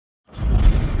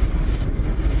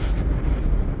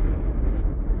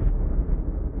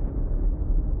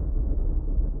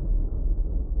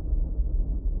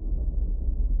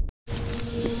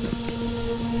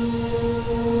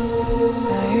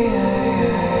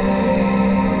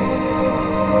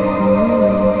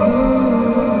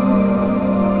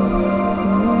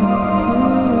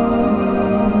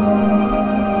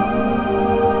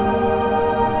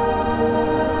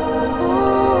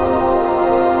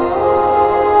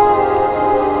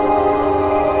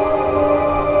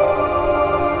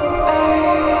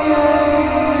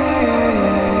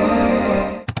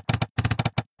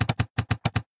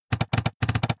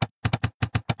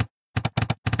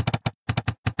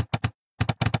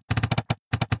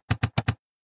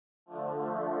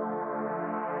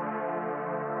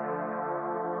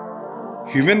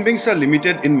Human beings are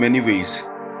limited in many ways,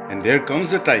 and there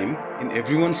comes a time in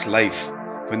everyone's life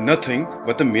when nothing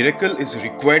but a miracle is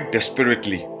required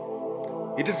desperately.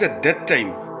 It is at that time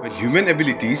when human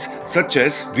abilities such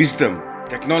as wisdom,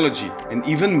 technology, and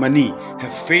even money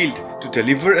have failed to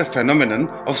deliver a phenomenon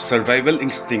of survival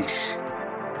instincts.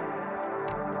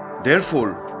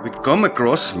 Therefore, we come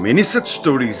across many such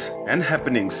stories and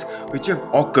happenings which have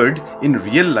occurred in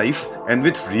real life and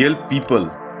with real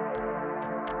people.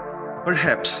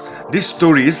 Perhaps these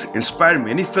stories inspire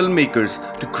many filmmakers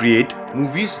to create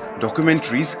movies,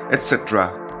 documentaries,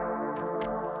 etc.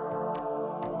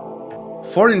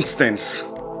 For instance,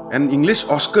 an English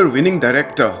Oscar-winning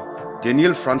director,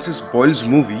 Daniel Francis Boyle's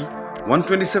movie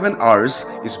 127 Hours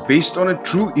is based on a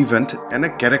true event and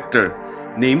a character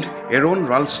named Aaron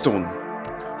Ralston,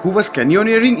 who was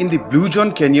canyoneering in the Blue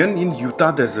John Canyon in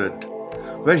Utah Desert,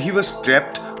 where he was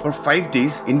trapped for 5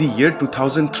 days in the year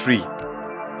 2003.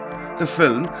 The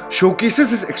film showcases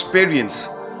his experience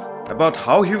about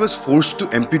how he was forced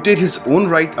to amputate his own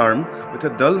right arm with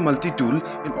a dull multi-tool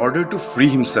in order to free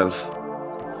himself.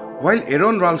 While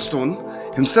Aaron Ralston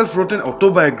himself wrote an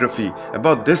autobiography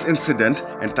about this incident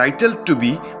entitled to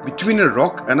be Between a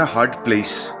Rock and a Hard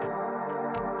Place.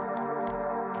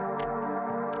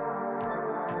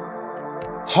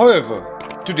 However,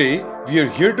 today we are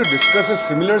here to discuss a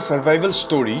similar survival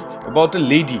story about a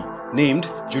lady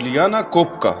named Juliane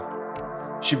Koepcke.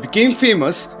 She became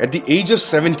famous at the age of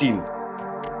 17.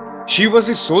 She was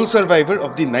the sole survivor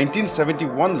of the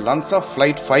 1971 LANSA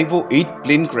Flight 508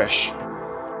 plane crash,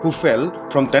 who fell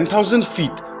from 10,000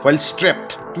 feet while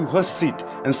strapped to her seat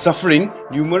and suffering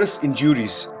numerous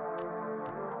injuries.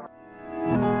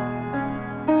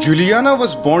 Juliane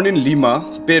was born in Lima,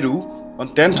 Peru on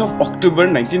 10th of October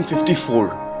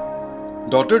 1954,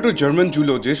 daughter to German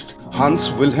zoologist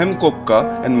Hans Wilhelm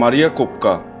Koepcke and Maria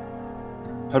Koepcke.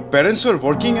 Her parents were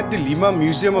working at the Lima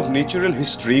Museum of Natural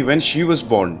History when she was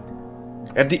born.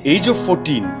 At the age of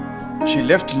 14, she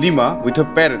left Lima with her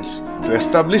parents to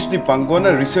establish the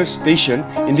Panguana Research Station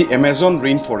in the Amazon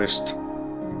rainforest.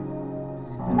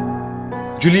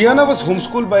 Juliane was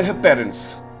homeschooled by her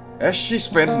parents, as she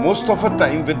spent most of her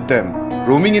time with them,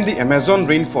 roaming in the Amazon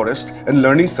rainforest and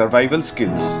learning survival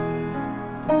skills.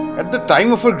 At the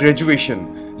time of her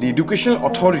graduation, the educational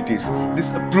authorities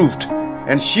disapproved,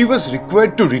 and she was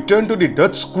required to return to the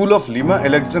Dutch School of Lima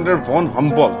Alexander von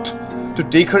Humboldt to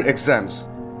take her exams,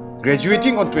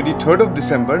 graduating on 23rd of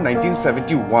December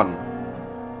 1971.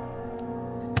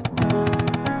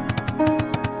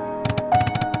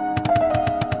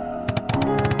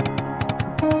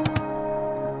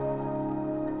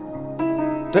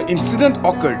 The incident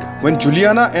occurred when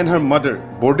Juliane and her mother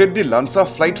boarded the LANSA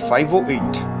Flight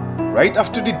 508 right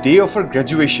after the day of her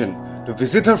graduation to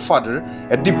visit her father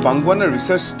at the Panguana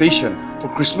Research Station for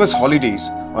Christmas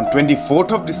holidays on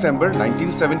 24th of December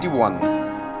 1971.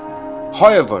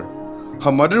 However,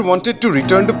 her mother wanted to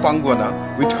return to Panguana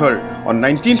with her on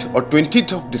 19th or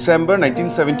 20th of December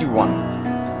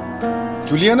 1971.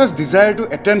 Juliane's desire to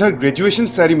attend her graduation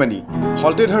ceremony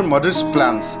halted her mother's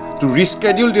plans to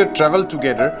reschedule their travel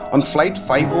together on Flight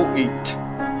 508.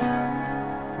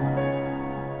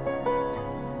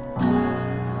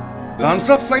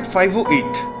 LANSA Flight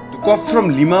 508 took off from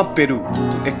Lima, Peru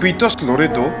to Iquitos,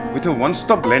 Loreto with a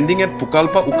one-stop landing at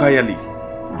Pucallpa, Ucayali.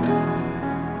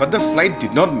 But the flight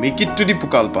did not make it to the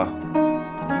Pucallpa.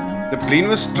 The plane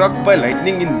was struck by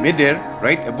lightning in mid-air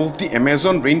right above the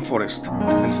Amazon rainforest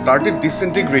and started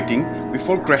disintegrating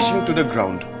before crashing to the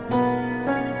ground.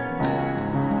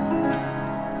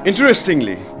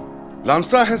 Interestingly,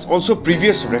 LANSA has also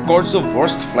previous records of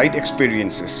worst flight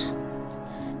experiences.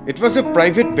 It was a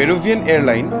private Peruvian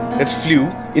airline that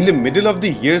flew in the middle of the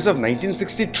years of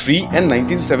 1963 and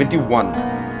 1971,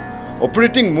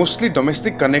 operating mostly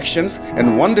domestic connections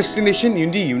and one destination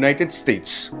in the United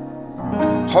States.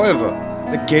 However,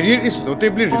 the carrier is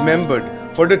notably remembered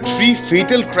for the 3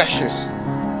 fatal crashes,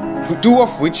 2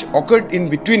 of which occurred in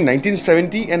between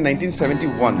 1970 and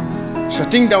 1971,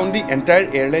 shutting down the entire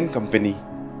airline company.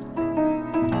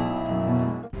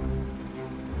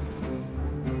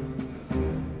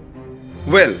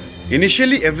 Well,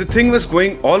 initially everything was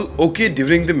going all okay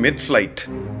during the mid-flight,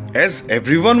 as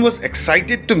everyone was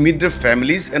excited to meet their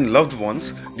families and loved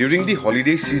ones during the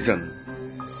holiday season.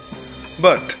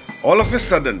 But all of a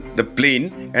sudden, the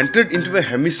plane entered into a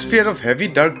hemisphere of heavy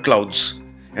dark clouds,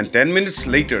 and 10 minutes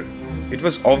later, it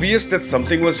was obvious that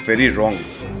something was very wrong.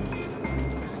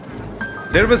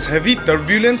 There was heavy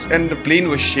turbulence and the plane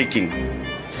was shaking.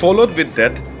 Followed with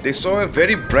that, they saw a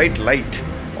very bright light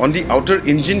on the outer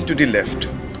engine to the left.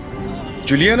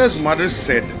 Juliane's mother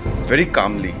said very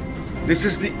calmly, "This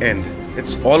is the end.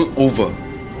 it's all over.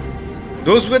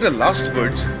 Those were the last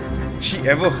words she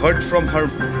ever heard from her.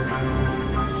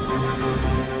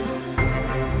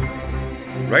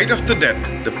 Right after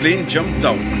that, the plane jumped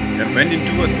down and went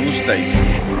into a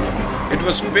nosedive. It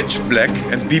was pitch black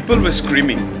and people were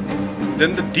screaming.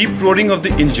 Then the deep roaring of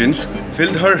the engines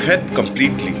filled her head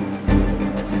completely.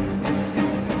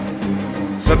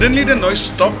 Suddenly the noise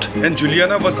stopped and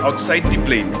Juliana was outside the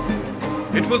plane.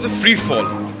 It was a free fall,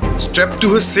 strapped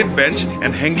to her seat bench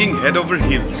and hanging head over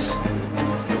heels.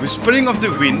 The whispering of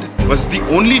the wind was the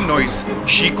only noise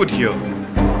she could hear.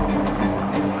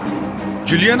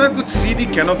 Juliana could see the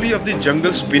canopy of the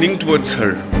jungle spinning towards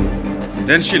her.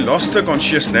 Then she lost her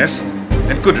consciousness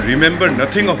and could remember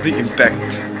nothing of the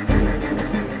impact.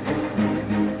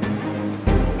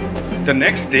 The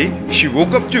next day, she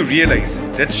woke up to realize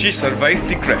that she survived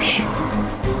the crash.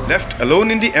 Left alone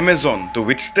in the Amazon to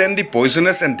withstand the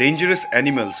poisonous and dangerous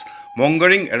animals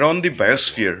mongering around the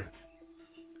biosphere.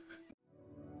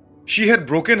 She had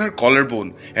broken her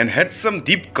collarbone and had some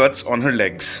deep cuts on her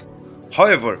legs.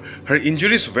 However, her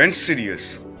injuries weren't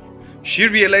serious. She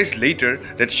realized later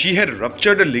that she had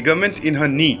ruptured a ligament in her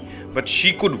knee, but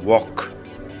she could walk.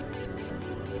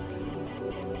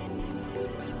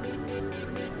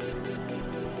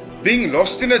 Being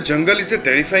lost in a jungle is a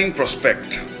terrifying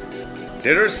prospect.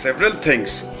 There are several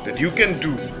things that you can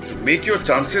do to make your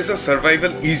chances of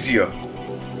survival easier.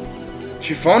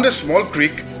 She found a small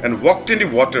creek and walked in the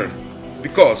water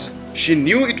because she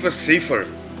knew it was safer,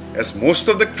 as most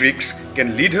of the creeks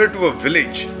can lead her to a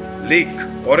village, lake,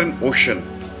 or an ocean.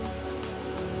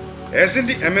 As in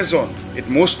the Amazon, it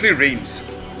mostly rains,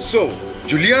 so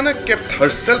Juliana kept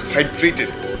herself hydrated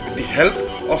with the help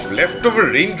of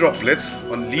leftover rain droplets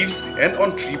on leaves and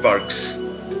on tree barks.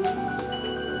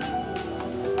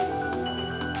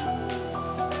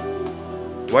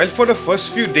 While for the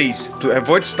first few days, to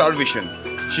avoid starvation,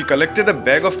 she collected a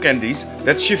bag of candies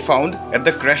that she found at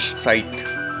the crash site.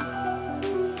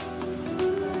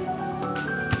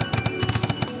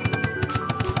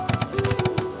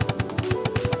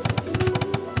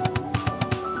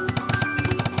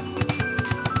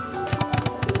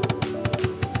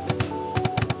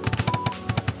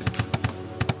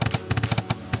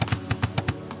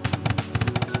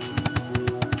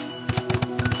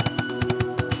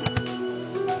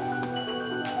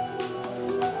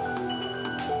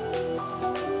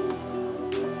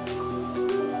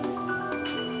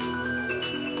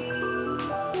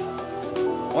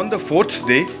 On the fourth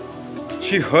day,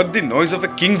 she heard the noise of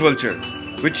a king vulture,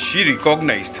 which she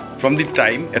recognized from the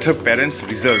time at her parents'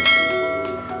 reserve.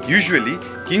 Usually,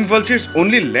 king vultures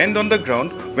only land on the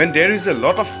ground when there is a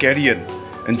lot of carrion,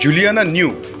 and Juliana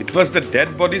knew it was the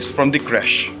dead bodies from the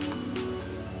crash.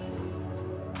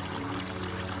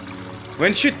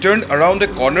 When she turned around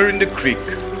a corner in the creek,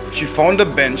 she found a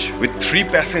bench with 3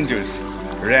 passengers,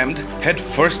 rammed head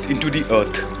first into the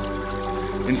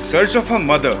earth. In search of her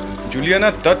mother,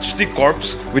 Juliana touched the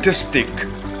corpse with a stick.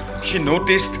 She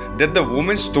noticed that the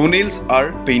woman's toenails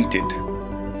are painted.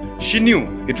 She knew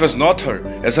it was not her,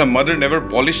 as her mother never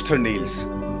polished her nails.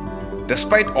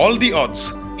 Despite all the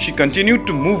odds, she continued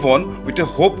to move on with a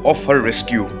hope of her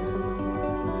rescue.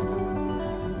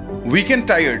 Weak and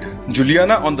tired,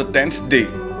 Juliana on the 10th day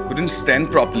couldn't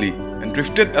stand properly and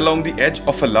drifted along the edge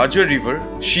of a larger river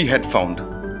she had found.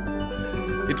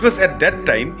 It was at that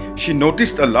time she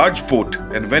noticed a large boat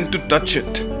and went to touch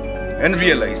it and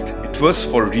realized it was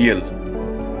for real.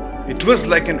 It was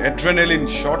like an adrenaline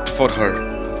shot for her.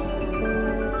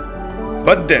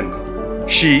 But then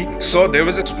she saw there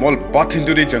was a small path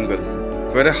into the jungle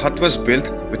where a hut was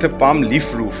built with a palm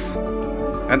leaf roof,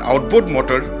 an outboard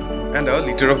motor and a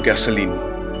liter of gasoline.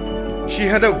 She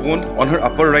had a wound on her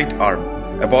upper right arm,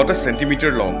 about a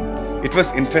centimeter long. It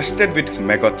was infested with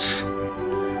maggots.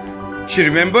 She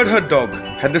remembered her dog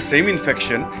had the same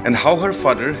infection and how her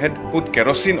father had put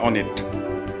kerosene on it.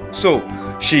 So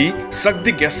she sucked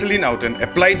the gasoline out and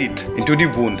applied it into the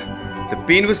wound. The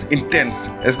pain was intense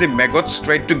as the maggots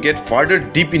tried to get farther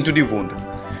deep into the wound.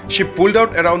 She pulled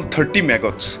out around 30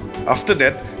 maggots. After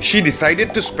that, she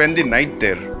decided to spend the night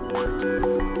there.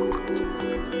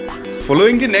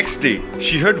 Following the next day,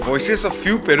 she heard voices of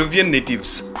few Peruvian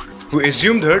natives who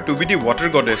assumed her to be the water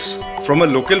goddess from a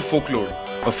local folklore,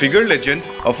 a figure legend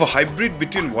of a hybrid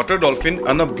between water dolphin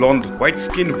and a blonde,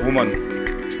 white-skinned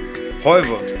woman.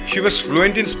 However, she was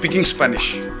fluent in speaking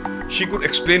Spanish. She could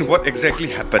explain what exactly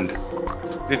happened.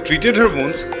 They treated her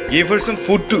wounds, gave her some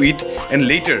food to eat, and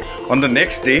later, on the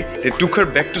next day, they took her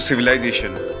back to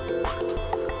civilization.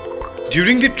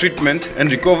 During the treatment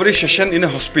and recovery session in a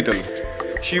hospital,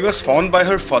 she was found by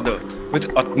her father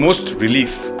with utmost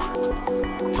relief.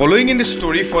 Following in the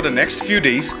story for the next few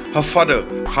days, her father,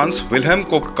 Hans Wilhelm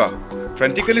Koepcke,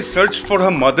 frantically searched for her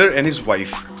mother and his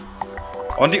wife.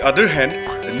 On the other hand,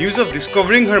 the news of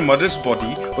discovering her mother's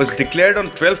body was declared on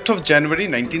 12th of January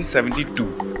 1972.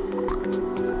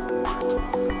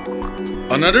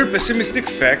 Another pessimistic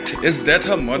fact is that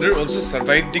her mother also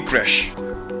survived the crash,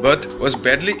 but was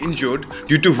badly injured,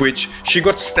 due to which she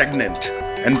got stagnant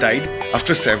and died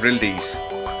after several days,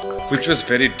 which was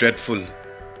very dreadful.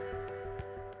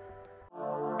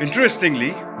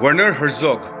 Interestingly, Werner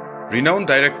Herzog, renowned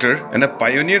director and a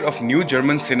pioneer of new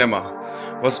German cinema,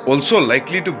 was also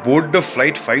likely to board the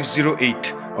Flight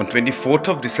 508 on 24th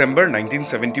of December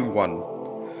 1971.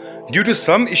 Due to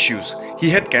some issues, he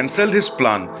had cancelled his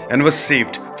plan and was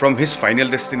saved from his final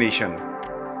destination.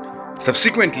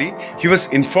 Subsequently, he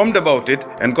was informed about it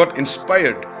and got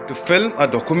inspired to film a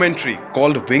documentary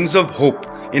called Wings of Hope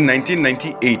in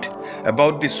 1998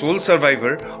 about the sole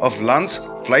survivor of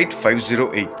LANSA Flight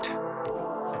 508.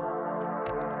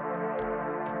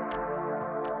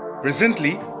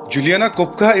 Presently, Juliane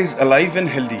Koepcke is alive and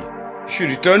healthy. She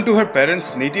returned to her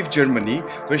parents' native Germany,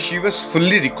 where she was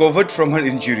fully recovered from her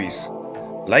injuries.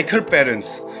 Like her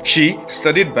parents, she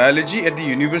studied biology at the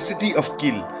University of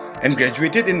Kiel and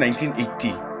graduated in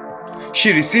 1980.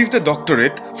 She received a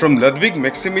doctorate from Ludwig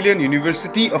Maximilian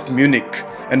University of Munich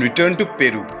and returned to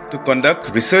Peru to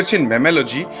conduct research in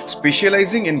mammalogy,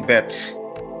 specializing in bats.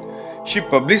 She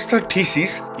published her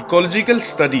thesis, Ecological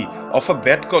Study of a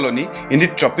Bat Colony in the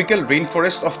Tropical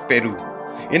Rainforest of Peru,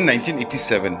 in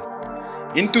 1987.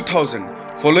 In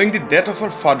 2000, following the death of her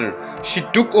father, she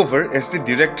took over as the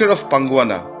director of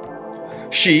Panguana.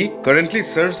 She currently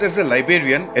serves as a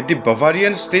librarian at the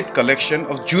Bavarian State Collection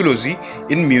of Zoology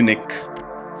in Munich.